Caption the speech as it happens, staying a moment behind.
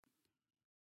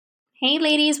Hey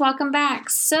ladies, welcome back.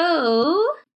 So,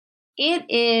 it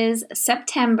is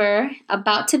September,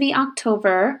 about to be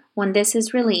October when this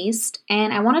is released,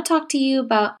 and I want to talk to you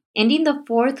about ending the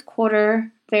fourth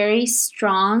quarter very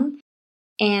strong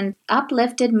and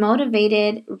uplifted,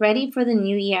 motivated, ready for the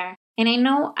new year. And I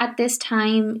know at this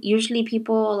time, usually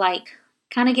people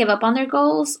kind of give up on their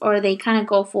goals or they kind of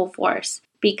go full force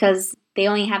because they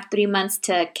only have 3 months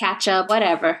to catch up,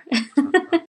 whatever.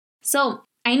 So,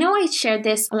 I know I shared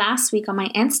this last week on my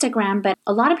Instagram, but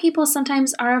a lot of people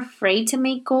sometimes are afraid to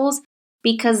make goals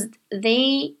because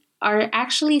they are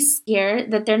actually scared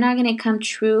that they're not going to come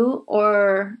true,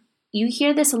 or you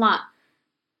hear this a lot.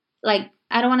 Like,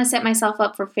 I don't want to set myself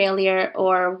up for failure,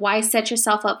 or why set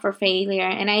yourself up for failure?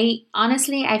 And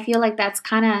I feel like that's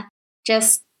kind of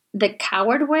just the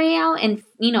coward way out. And,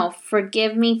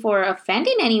 forgive me for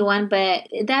offending anyone, but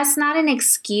that's not an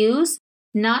excuse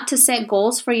not to set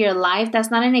goals for your life.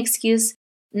 That's not an excuse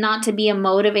not to be a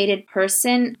motivated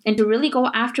person and to really go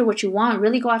after what you want,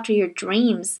 really go after your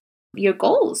dreams, your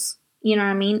goals. You know what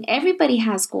I mean? Everybody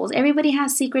has goals. Everybody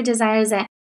has secret desires that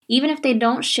even if they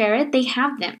don't share it, they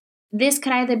have them. This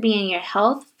could either be in your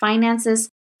health, finances,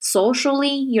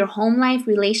 socially, your home life,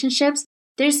 relationships.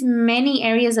 There's many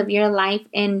areas of your life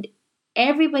and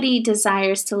everybody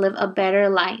desires to live a better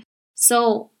life.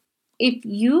 So if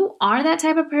you are that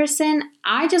type of person,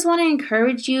 I just want to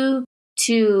encourage you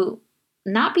to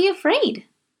not be afraid,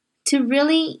 to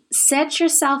really set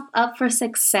yourself up for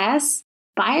success.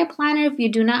 Buy a planner if you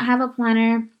do not have a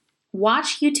planner.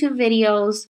 Watch YouTube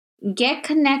videos. Get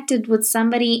connected with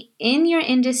somebody in your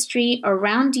industry,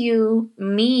 around you,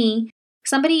 me,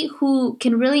 somebody who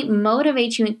can really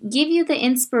motivate you and give you the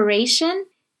inspiration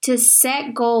to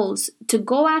set goals, to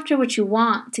go after what you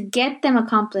want, to get them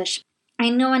accomplished. I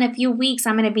know in a few weeks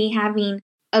I'm going to be having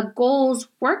a goals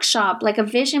workshop, like a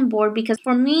vision board, because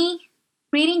for me,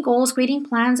 creating goals, creating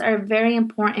plans are very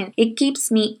important. It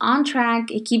keeps me on track.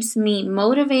 It keeps me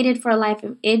motivated for life.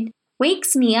 It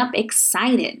wakes me up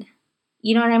excited.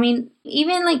 You know what I mean?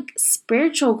 Even like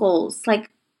spiritual goals, like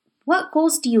what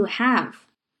goals do you have?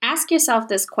 Ask yourself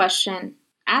this question.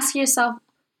 Ask yourself,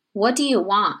 what do you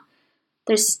want?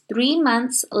 There's 3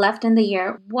 months left in the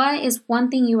year. What is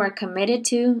one thing you are committed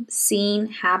to seeing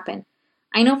happen?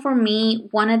 I know for me,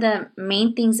 one of the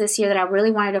main things this year that I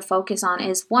really wanted to focus on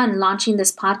is one, launching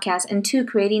this podcast, and two,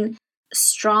 creating a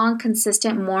strong,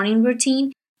 consistent morning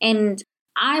routine. And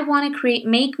I want to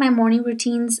make my morning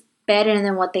routines better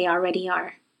than what they already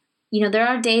are. There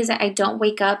are days that I don't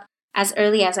wake up as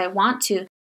early as I want to,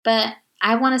 but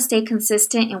I want to stay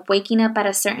consistent in waking up at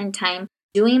a certain time,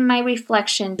 doing my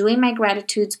reflection, doing my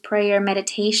gratitudes, prayer,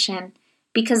 meditation,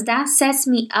 because that sets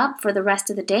me up for the rest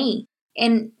of the day.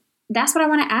 And that's what I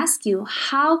want to ask you.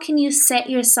 How can you set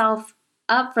yourself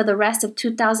up for the rest of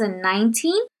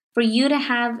 2019 for you to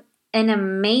have an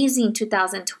amazing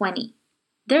 2020?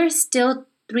 There's still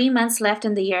 3 months left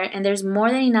in the year, and there's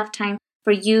more than enough time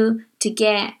for you to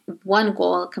get one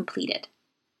goal completed.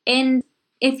 And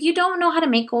if you don't know how to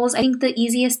make goals, I think the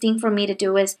easiest thing for me to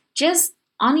do is just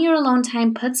on your alone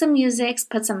time, put some music,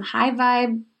 put some high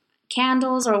vibe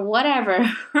candles or whatever,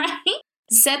 right?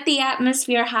 Set the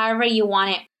atmosphere however you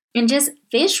want it and just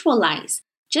visualize.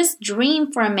 Just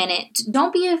dream for a minute.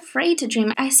 Don't be afraid to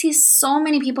dream. I see so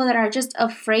many people that are just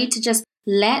afraid to just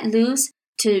let loose,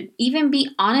 to even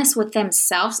be honest with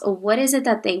themselves of what is it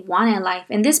that they want in life.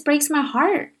 And this breaks my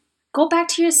heart. Go back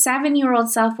to your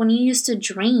 7-year-old self when you used to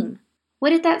dream.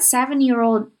 What did that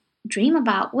 7-year-old dream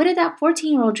about? What did that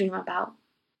 14-year-old dream about?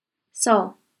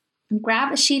 So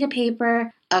grab a sheet of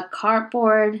paper, a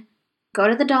cardboard, go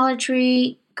to the Dollar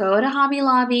Tree, go to Hobby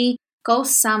Lobby, go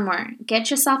somewhere.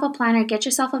 Get yourself a planner, get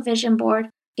yourself a vision board,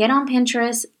 get on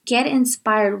Pinterest, get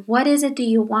inspired. What is it do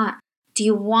you want? Do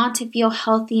you want to feel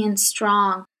healthy and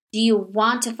strong? Do you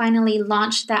want to finally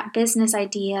launch that business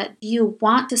idea? Do you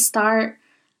want to start,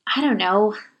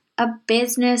 a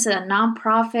business, a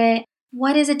nonprofit?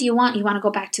 What is it do you want? You want to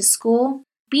go back to school?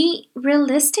 Be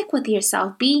realistic with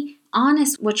yourself. Be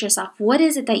honest with yourself. What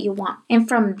is it that you want? And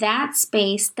from that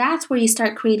space, that's where you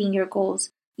start creating your goals.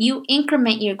 You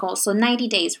increment your goals. So 90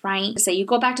 days, right? Say you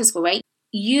go back to school, right?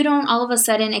 You don't all of a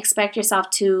sudden expect yourself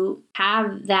to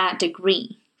have that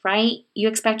degree, right? You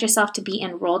expect yourself to be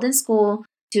enrolled in school,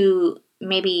 to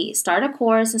maybe start a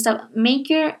course and stuff. Make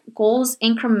your goals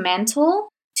incremental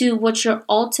to what your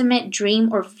ultimate dream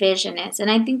or vision is.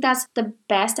 And I think that's the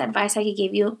best advice I could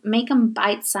give you. Make them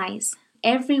bite-sized.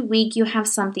 Every week you have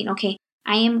something. Okay,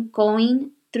 I am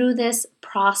going through this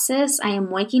process. I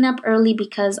am waking up early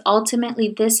because ultimately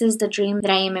this is the dream that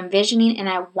I am envisioning and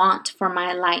I want for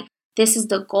my life. This is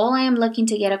the goal I am looking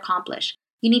to get accomplished.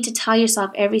 You need to tell yourself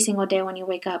every single day when you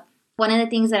wake up, One of the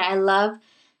things that I love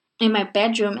in my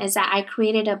bedroom is that I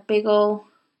created a big old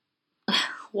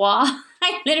wall.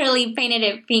 I literally painted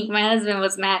it pink. My husband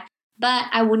was mad. But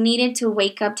I needed to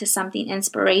wake up to something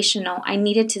inspirational. I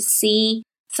needed to see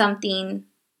something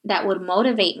that would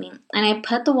motivate me. And I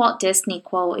put the Walt Disney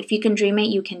quote, if you can dream it,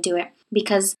 you can do it.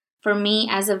 Because for me,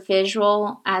 as a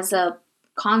visual, as a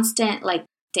constant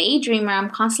daydreamer, I'm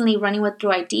constantly running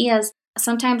through ideas.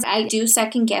 Sometimes I do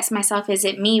second guess myself. Is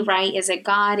it me, right? Is it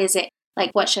God? Is it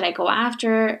what should I go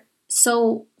after?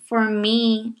 So for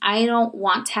me, I don't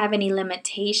want to have any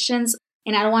limitations,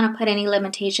 and I don't want to put any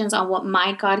limitations on what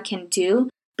my God can do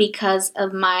because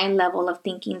of my level of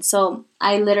thinking. So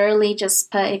I literally just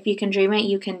put, if you can dream it,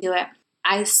 you can do it.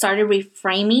 I started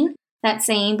reframing that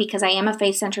saying because I am a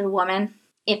faith-centered woman.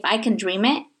 If I can dream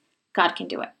it, God can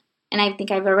do it. And I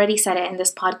think I've already said it in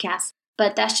this podcast,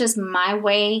 but that's just my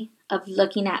way of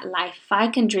looking at life. If I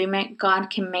can dream it, God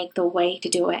can make the way to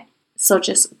do it. So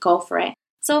just go for it.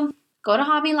 So go to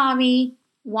Hobby Lobby,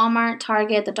 Walmart,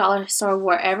 Target, the dollar store,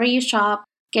 wherever you shop.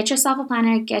 Get yourself a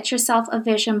planner, get yourself a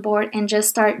vision board, and just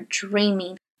start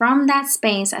dreaming. From that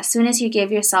space, as soon as you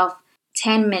give yourself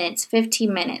 10 minutes,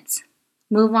 15 minutes,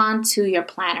 move on to your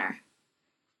planner.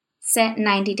 Set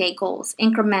 90-day goals,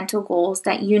 incremental goals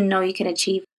that you know you can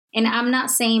achieve. And I'm not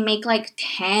saying make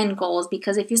 10 goals,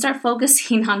 because if you start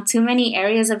focusing on too many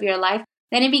areas of your life,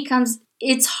 then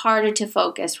it's harder to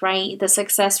focus, right? The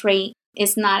success rate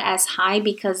is not as high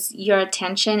because your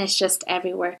attention is just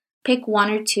everywhere. Pick one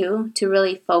or two to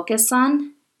really focus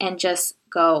on and just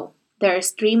go.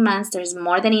 There's 3 months. There's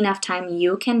more than enough time.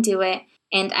 You can do it.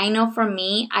 And I know for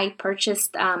me, I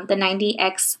purchased the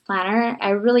 90X planner. I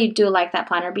really do like that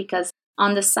planner because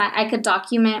on the side, I could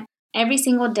document every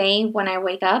single day when I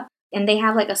wake up. And they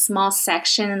have a small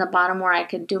section in the bottom where I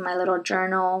could do my little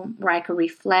journal, where I could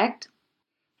reflect.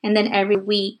 And then every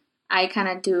week, I kind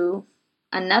of do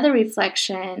another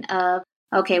reflection of,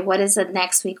 okay, what is the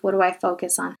next week? What do I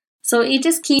focus on? So it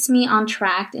just keeps me on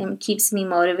track and keeps me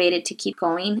motivated to keep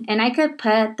going. And I could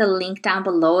put the link down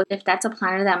below. If that's a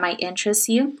planner that might interest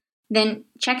you, then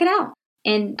check it out.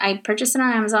 And I purchased it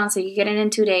on Amazon, so you get it in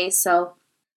 2 days. So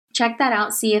check that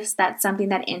out. See if that's something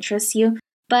that interests you.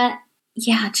 But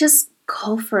yeah, just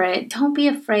go for it. Don't be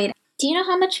afraid. Do you know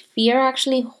how much fear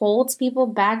actually holds people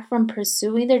back from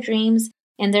pursuing their dreams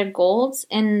and their goals?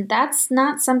 And that's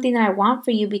not something that I want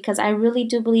for you, because I really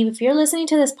do believe if you're listening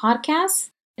to this podcast,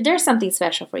 there's something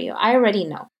special for you. I already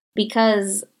know,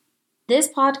 because this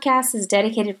podcast is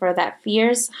dedicated for that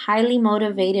fierce, highly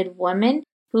motivated woman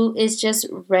who is just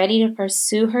ready to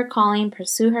pursue her calling,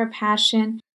 pursue her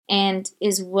passion, and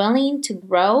is willing to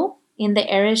grow in the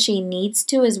areas she needs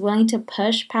to, is willing to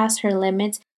push past her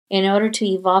limits in order to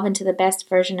evolve into the best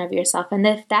version of yourself. And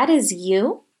if that is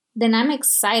you, then I'm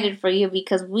excited for you,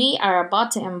 because we are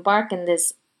about to embark in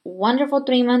this wonderful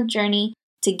 3-month journey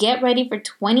to get ready for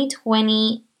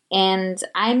 2020. And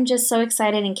I'm just so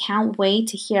excited and can't wait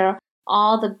to hear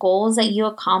all the goals that you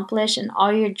accomplish and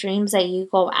all your dreams that you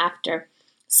go after.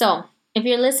 So if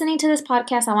you're listening to this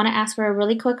podcast, I want to ask for a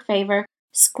really quick favor.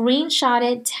 Screenshot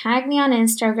it, tag me on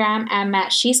Instagram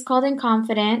at She's Called and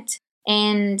Confident.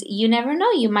 And you never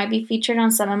know, you might be featured on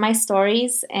some of my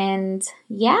stories. And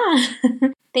yeah,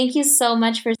 thank you so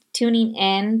much for tuning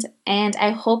in. And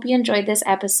I hope you enjoyed this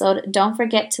episode. Don't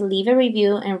forget to leave a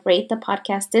review and rate the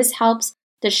podcast. This helps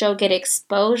the show get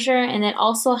exposure, and it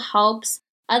also helps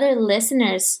other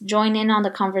listeners join in on the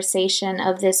conversation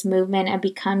of this movement and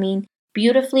becoming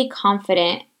beautifully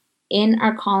confident in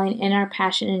our calling, in our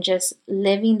passion, and just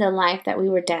living the life that we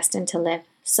were destined to live.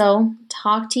 So,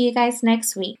 talk to you guys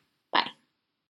next week.